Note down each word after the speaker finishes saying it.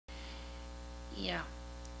Yeah,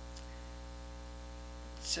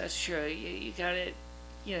 so that's true. You got it.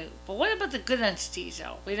 But what about the good entities,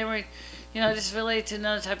 though? We never, this related to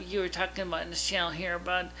another topic you were talking about in this channel here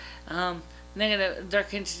about um, negative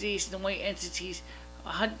dark entities and white entities.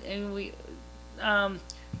 And we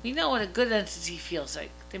know what a good entity feels like.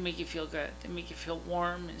 They make you feel good. They make you feel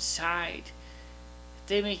warm inside.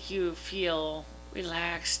 They make you feel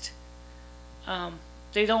relaxed.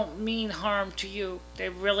 They don't mean harm to you. They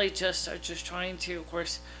really just are just trying to, of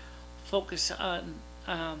course, focus on,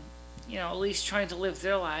 at least trying to live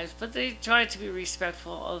their lives. But they try to be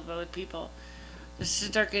respectful of other people. This is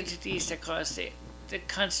dark entities that cause the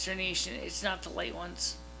consternation. It's not the light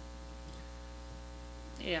ones.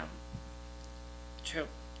 Yeah, true.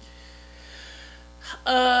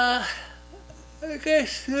 I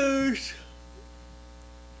guess there's.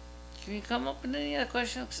 Can you come up with any other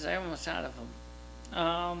questions? Because I'm almost out of them.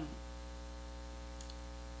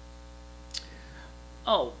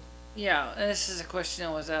 Oh, yeah, and this is a question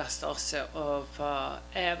that was asked also of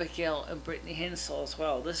Abigail and Brittany Hensel as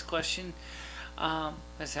well. This question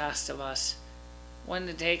was asked of us. When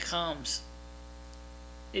the day comes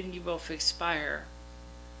and you both expire,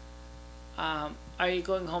 are you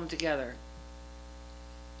going home together?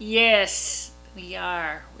 Yes, we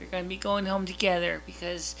are. We're going to be going home together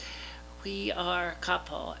because we are a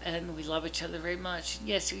couple and we love each other very much.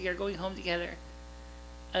 Yes, we are going home together.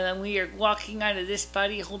 And then we are walking out of this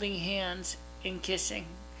body holding hands and kissing.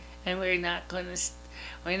 And we're not going to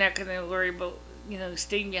worry about,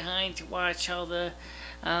 staying behind to watch all the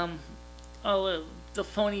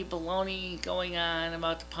phony baloney going on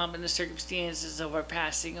about the pomp and the circumstances of our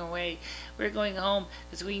passing away. We're going home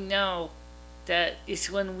because we know that it's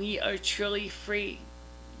when we are truly free.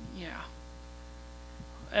 Yeah.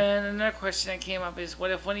 And another question that came up is,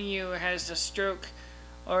 what if one of you has a stroke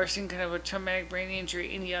or some kind of a traumatic brain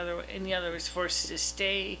injury and the other is forced to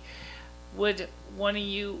stay? Would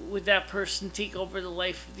that person take over the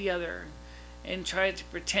life of the other and try to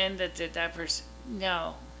pretend that person?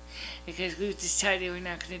 No, because we've decided we're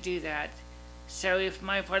not going to do that. So if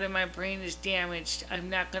my part of my brain is damaged, I'm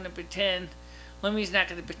not going to pretend. Lumi's not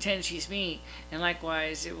going to pretend she's me. And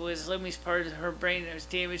likewise, it was Lumi's part of her brain that was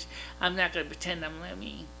damaged. I'm not going to pretend I'm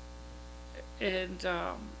Lumi. And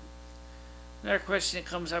another question that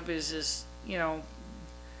comes up is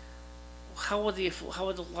how would the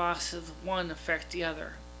loss of one affect the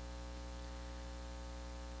other?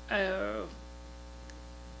 I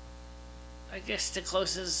guess the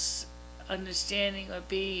closest understanding would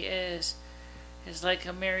be is like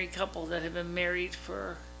a married couple that have been married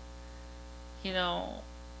for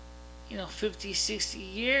 50, 60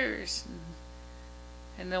 years,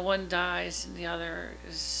 and the one dies and the other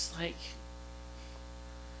is like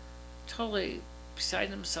totally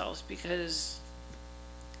beside themselves because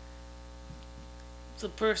the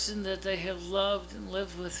person that they have loved and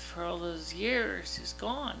lived with for all those years is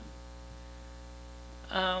gone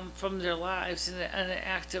from their lives in an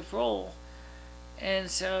active role. And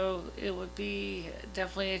so it would be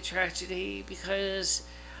definitely a tragedy because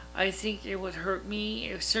I think it would hurt me.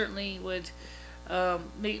 It certainly would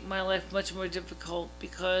make my life much more difficult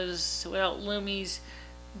because without Lumi's,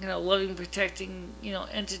 loving, protecting,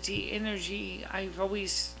 entity, energy, I've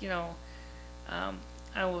always,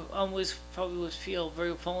 I always probably would feel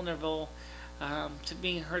very vulnerable to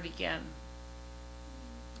being hurt again.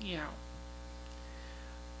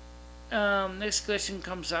 Next question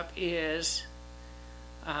comes up is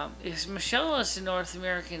Michelle is the North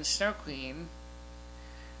American Snow Queen,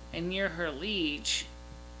 and you're her liege,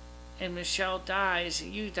 and Michelle dies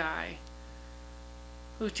and you die,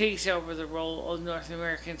 who takes over the role of North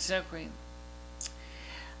American Snow Queen?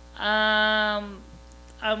 I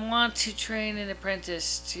want to train an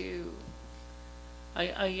apprentice to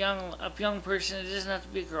a young person. It doesn't have to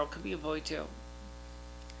be a girl, it could be a boy too.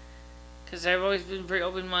 Because I've always been very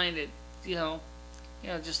open-minded,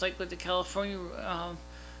 just like with the California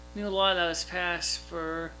new law that was passed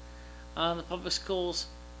for the public schools.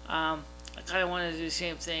 I kind of want to do the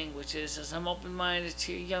same thing, which is as I'm open-minded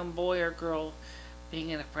to a young boy or girl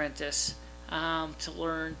being an apprentice to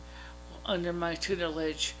learn under my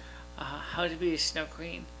tutelage how to be a Snow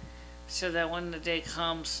Queen, so that when the day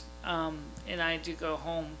comes and I do go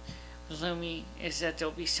home with Lumi, is that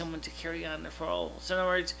there'll be someone to carry on the role. So in other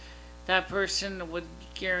words, that person would be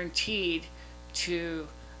guaranteed to,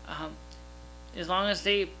 as long as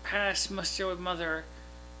they pass muster with Mother,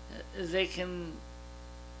 they can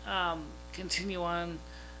continue on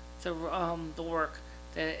the work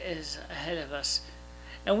that is ahead of us.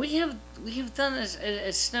 And we have done this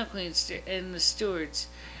as Snow Queens and the stewards.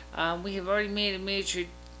 We have already made a major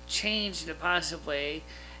change in a positive way,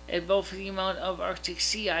 and both the amount of Arctic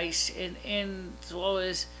sea ice and as well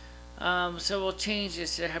as several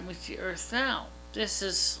changes that are happening to the Earth now. This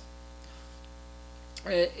is,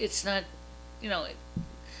 it's not, you know,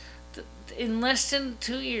 in less than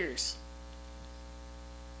 2 years,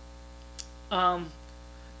 um,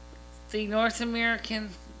 the North American,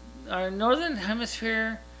 our northern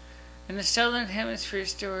hemisphere, and the southern hemisphere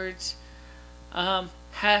stewards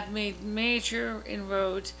have made major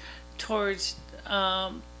inroads towards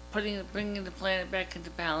bringing the planet back into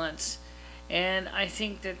balance, and I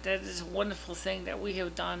think that that is a wonderful thing that we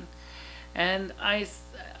have done. And I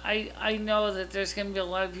know that there's going to be a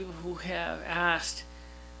lot of people who have asked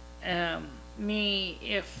me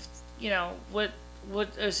if, you know, what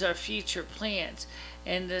is our future plans,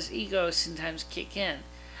 and does ego sometimes kick in?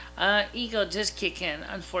 Ego does kick in.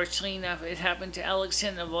 Unfortunately enough, it happened to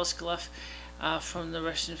Alexander Volskov from the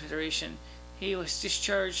Russian Federation. He was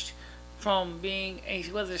discharged from being a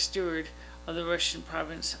weather steward of the Russian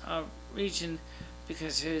province region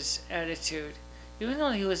because of his attitude. Even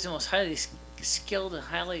though he was the most highly skilled and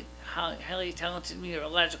highly talented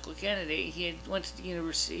meteorological candidate, he had went to the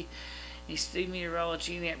university. He studied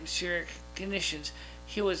meteorology and atmospheric conditions.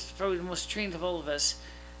 He was probably the most trained of all of us.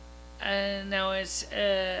 And now it's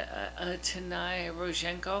Tanai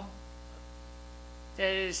Rozhenko.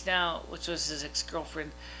 That is now, which was his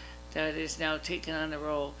ex-girlfriend, that is now taken on the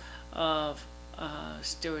role of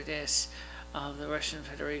stewardess of the Russian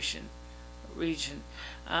Federation region.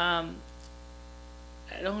 I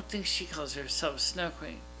don't think she calls herself Snow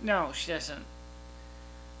Queen. No, she doesn't.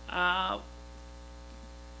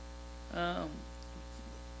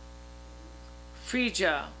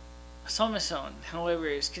 Frija Somerson, however,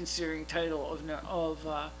 is considering title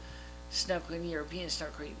of Snow Queen, European Snow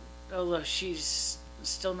Queen, although she's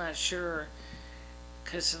still not sure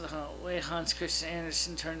because of the way Hans Christian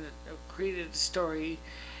Andersen created the story,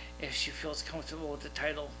 if she feels comfortable with the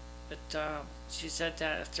title. But she said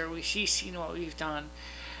that after she's seen what we've done,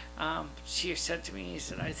 she said to me,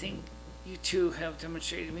 that I think you two have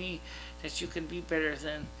demonstrated to me that you can be better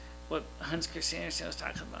than what Hans Christian Andersen was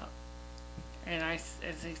talking about. And I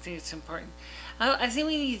think it's important. I think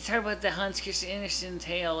we need to talk about the Hans Christian Andersen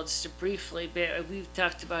tale just briefly, but we've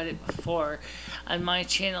talked about it before on my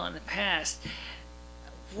channel in the past.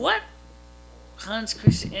 What Hans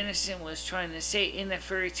Christian Andersen was trying to say in that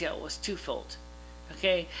fairy tale was twofold.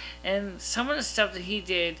 Okay? And some of the stuff that he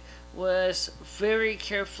did was very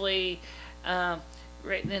carefully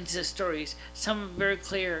written into the stories. Some are very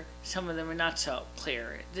clear, some of them are not so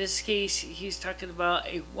clear. In this case, he's talking about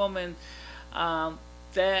a woman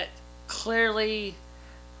that clearly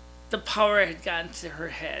the power had gotten to her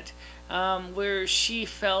head, where she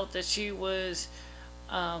felt that she was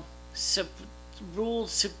ruled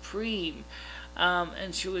supreme,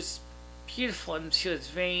 and she was beautiful, and she was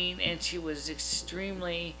vain, and she was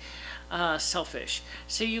extremely selfish.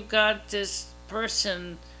 So you got this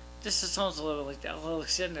person. This sounds a little like that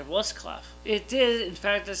Alexander Volskov. It did, in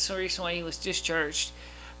fact, that's the reason why he was discharged,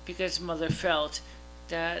 because Mother felt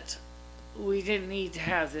that we didn't need to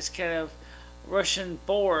have this kind of Russian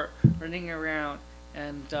boar running around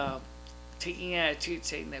and taking attitude,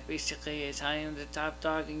 saying that basically is I am the top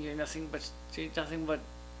dog and you're nothing but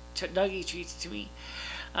doggy treats to me.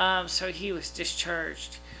 So he was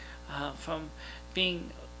discharged from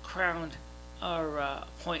being crowned or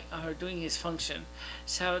doing his function.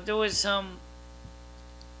 So there was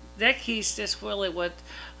that case. That's really what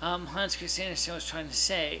Hans Christian Andersen was trying to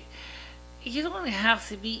say. You don't have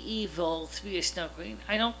to be evil to be a Snow Queen.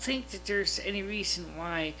 I don't think that there's any reason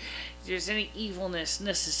why there's any evilness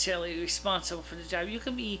necessarily responsible for the job. You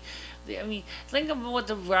can be, I mean, think about what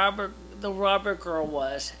the robber girl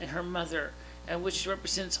was and her mother, and which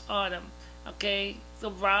represents autumn. Okay, the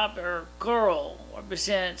robber girl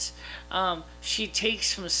represents she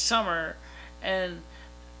takes from summer,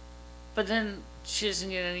 but then she doesn't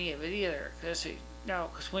get any of it either because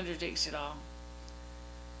winter takes it all.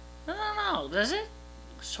 No, does it?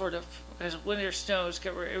 Sort of, because winter snows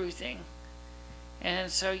cover everything.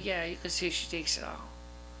 And so, yeah, you can see she takes it all.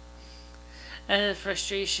 And the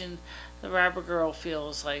frustration, the robber girl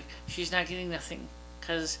feels like she's not getting nothing.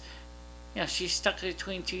 Because, she's stuck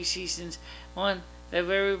between two seasons. One, that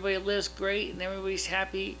everybody lives great and everybody's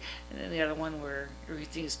happy. And then the other one where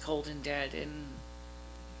everything's cold and dead. And,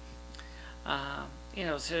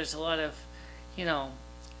 so there's a lot of,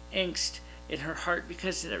 angst in her heart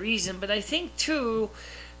because of the reason. But I think too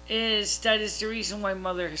that is the reason why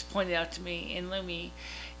Mother has pointed out to me in Lumi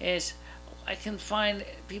is I can find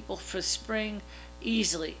people for spring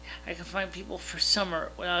easily. I can find people for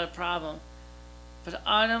summer without a problem. But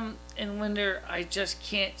autumn and winter I just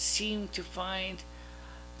can't seem to find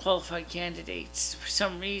qualified candidates. For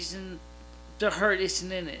some reason, the heart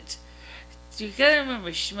isn't in it. So you gotta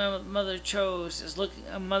remember, Mother chose is looking.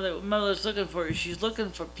 Mother's looking for you. She's looking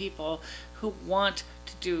for people who want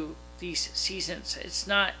to do these seasons. It's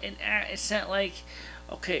not an. It's not like,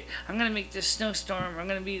 okay, I'm gonna make this snowstorm. I'm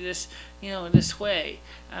gonna be this, this way.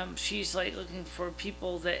 She's like looking for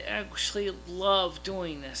people that actually love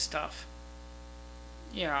doing this stuff.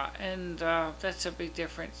 Yeah, and that's a big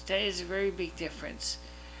difference. That is a very big difference.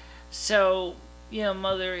 So,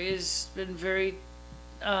 Mother has been very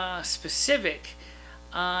specific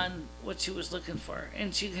on what she was looking for,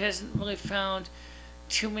 and she hasn't really found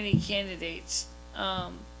too many candidates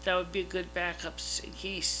that would be good backups in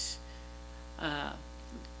case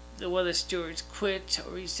the weather stewards quit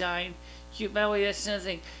or resign. By the way, that's another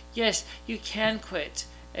thing. Yes, you can quit.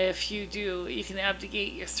 If you do, you can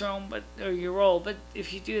abdicate your throne, or your role. But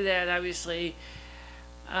if you do that, obviously,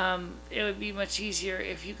 it would be much easier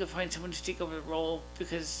if you could find someone to take over the role,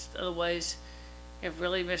 because otherwise, it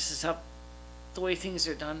really messes up the way things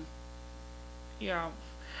are done.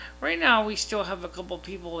 Right now we still have a couple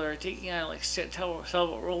people that are taking on like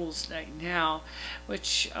several roles right now,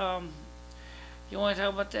 which you want to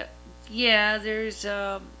talk about that? Yeah, there's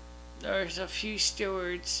a few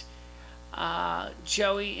stewards.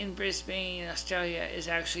 Joey in Brisbane, Australia, is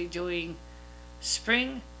actually doing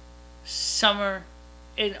spring, summer,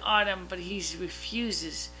 and autumn, but he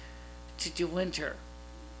refuses to do winter.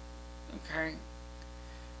 Okay?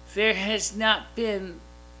 There has not been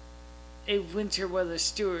a winter weather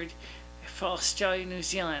steward for Australia and New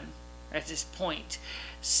Zealand at this point.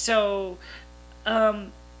 So,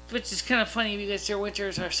 which is kind of funny because their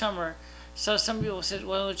winters are summer. So some people said,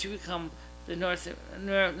 "Why don't you become the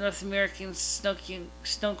North American Snow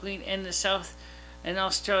Queen and the South and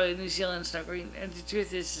Australia, New Zealand Snow Queen?" And the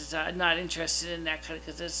truth is I'm not interested in that kind of,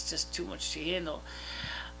 because that's just too much to handle.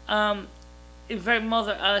 In fact,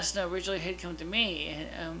 Mother Alison originally had come to me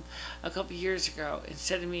a couple years ago and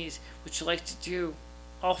said to me, "Would you like to do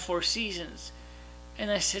all 4 seasons?" And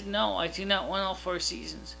I said, "No, I do not want all 4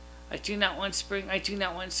 seasons. I do not want spring. I do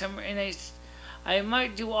not want summer. And I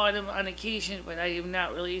might do autumn on occasion, but I am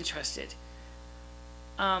not really interested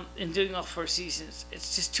in doing all 4 seasons.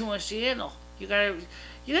 It's just too much to handle. You gotta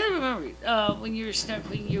remember, when you're Snow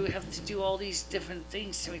Queen, you have to do all these different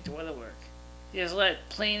things to make the weather work. There's a lot of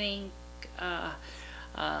planning,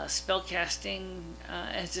 spell casting.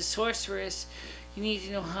 As a sorceress, you need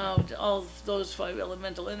to know how all those 5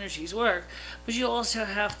 elemental energies work, but you also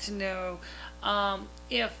have to know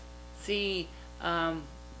if the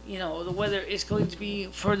the weather is going to be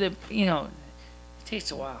for the it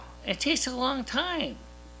takes a while. It takes a long time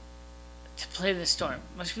to play the storm.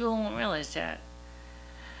 Most people don't realize that.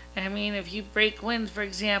 I mean, if you break wind, for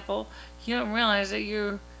example, you don't realize that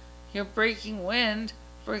your breaking wind,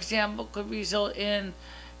 for example, could result in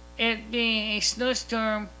it being a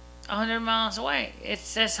snowstorm 100 miles away.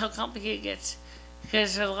 That's how complicated it gets,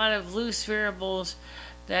 because there's a lot of loose variables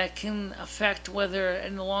that can affect weather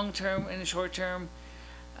in the long term and the short term.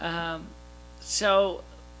 So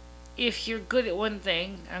if you're good at one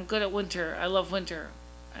thing, I'm good at winter. I love winter.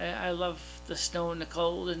 I love the snow and the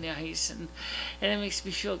cold and the ice, and it makes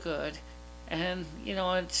me feel good. And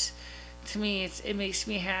it's, to me, it makes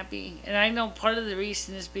me happy. And I know part of the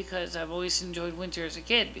reason is because I've always enjoyed winter as a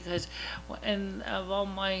kid, because of all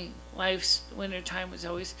my life's, winter time was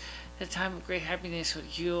always a time of great happiness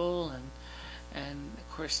with Yule and of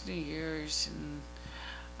course New Year's,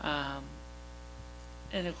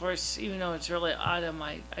 and of course, even though it's really autumn,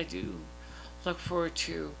 I do look forward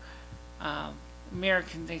to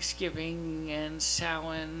American Thanksgiving and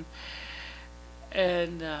Samhain,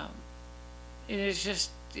 and it's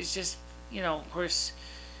just of course,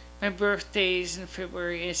 my birthday's in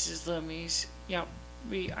February, is Lumi's. Yep,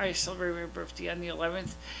 I celebrate my birthday on the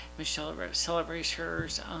 11th. Michelle celebrates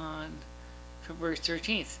hers on February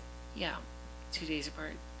 13th. Yeah, 2 days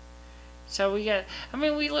apart. So we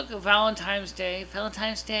look at Valentine's Day,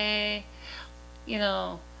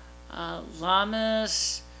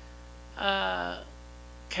 Llamas,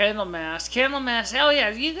 Candlemas. Oh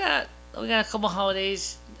yeah, we got a couple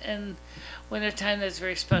holidays in wintertime that's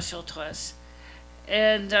very special to us,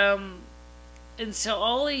 and so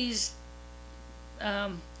all these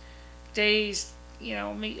days,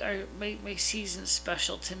 make seasons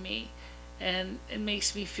special to me, and it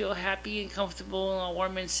makes me feel happy and comfortable and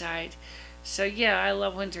warm inside. So yeah, I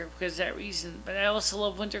love winter because of that reason. But I also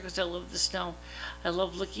love winter because I love the snow. I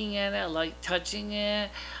love looking at it. I like touching it.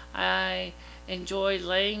 I enjoy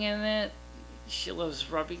laying in it. She loves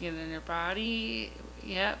rubbing it in her body.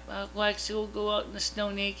 Yeah, Lexi will go out in the snow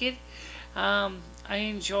naked. I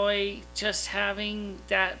enjoy just having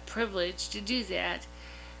that privilege to do that,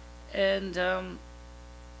 and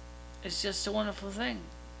it's just a wonderful thing,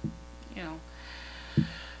 you know.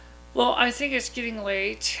 Well, I think it's getting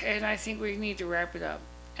late, and I think we need to wrap it up.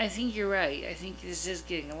 I think you're right. I think this is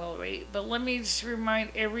getting a little late, but let me just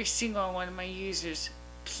remind every single one of my users,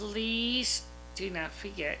 please do not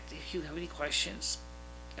forget, if you have any questions,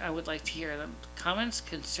 I would like to hear them. Comments,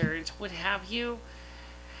 concerns, what have you.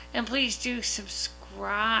 And please do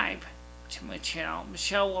subscribe to my channel.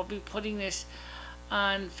 Michelle will be putting this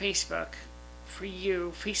on Facebook for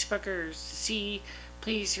you Facebookers to see.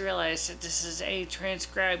 Please realize that this is a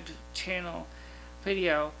transcribed channel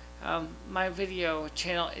video. My video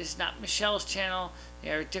channel is not Michelle's channel.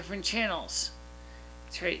 They are different channels.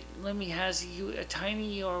 That's right. Lumi has a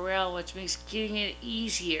tiny URL, which makes getting it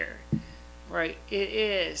easier. Right. It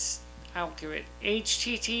is. I'll give it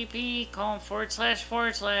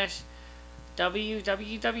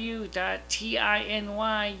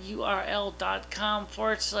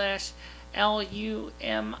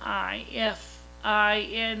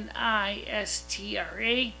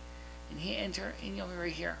and hit enter, and you'll be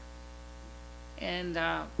right here. And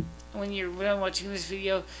when you're done watching this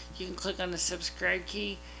video, you can click on the subscribe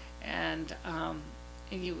key, and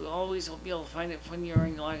you always will be able to find it when you're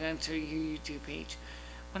log on to your YouTube page.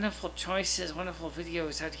 Wonderful choices, wonderful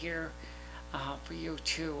videos out here for you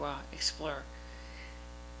to explore.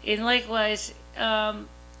 And likewise, I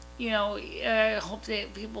hope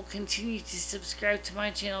that people continue to subscribe to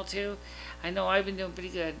my channel too. I know I've been doing pretty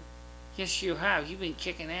good. Yes, you have. You've been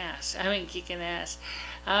kicking ass. I've been kicking ass.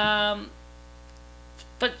 But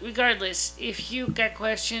regardless, if you got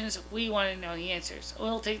questions, we want to know the answers.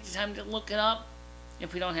 We'll take the time to look it up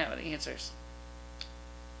if we don't have the answers.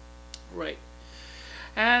 Right.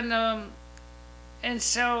 And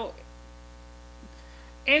so,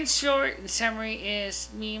 in short, in summary, is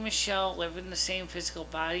me and Michelle live in the same physical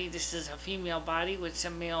body. This is a female body with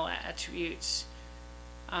some male attributes,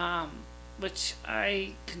 which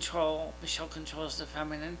I control. Michelle controls the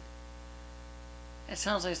feminine. It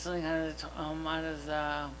sounds like something out of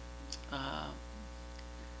the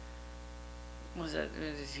what was that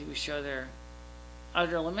the TV show there?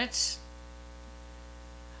 Outer Limits.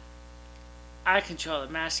 I control the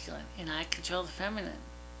masculine, and I control the feminine.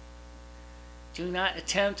 Do not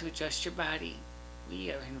attempt to adjust your body.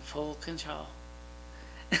 We are in full control.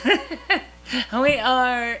 We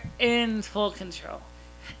are in full control.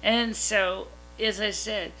 And so, as I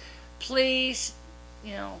said, please,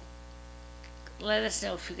 let us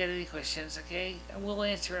know if you got any questions, okay? And we'll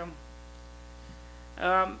answer them.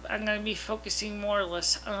 I'm going to be focusing more or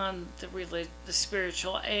less on the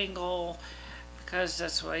spiritual angle, because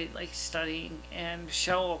that's what I like studying, and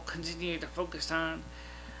Michelle will continue to focus on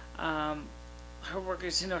her work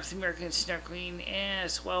as a North American snorkeling,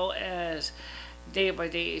 as well as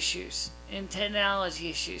day-by-day issues and technology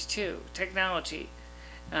issues too.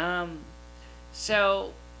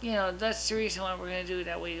 So that's the reason why we're going to do it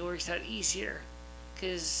that way. It works out easier,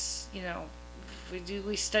 because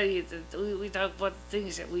we study we talk about the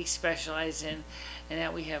things that we specialize in and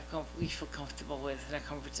that we feel comfortable with in our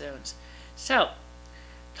comfort zones. So,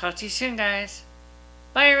 talk to you soon, guys.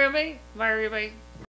 Bye, everybody. Bye, everybody.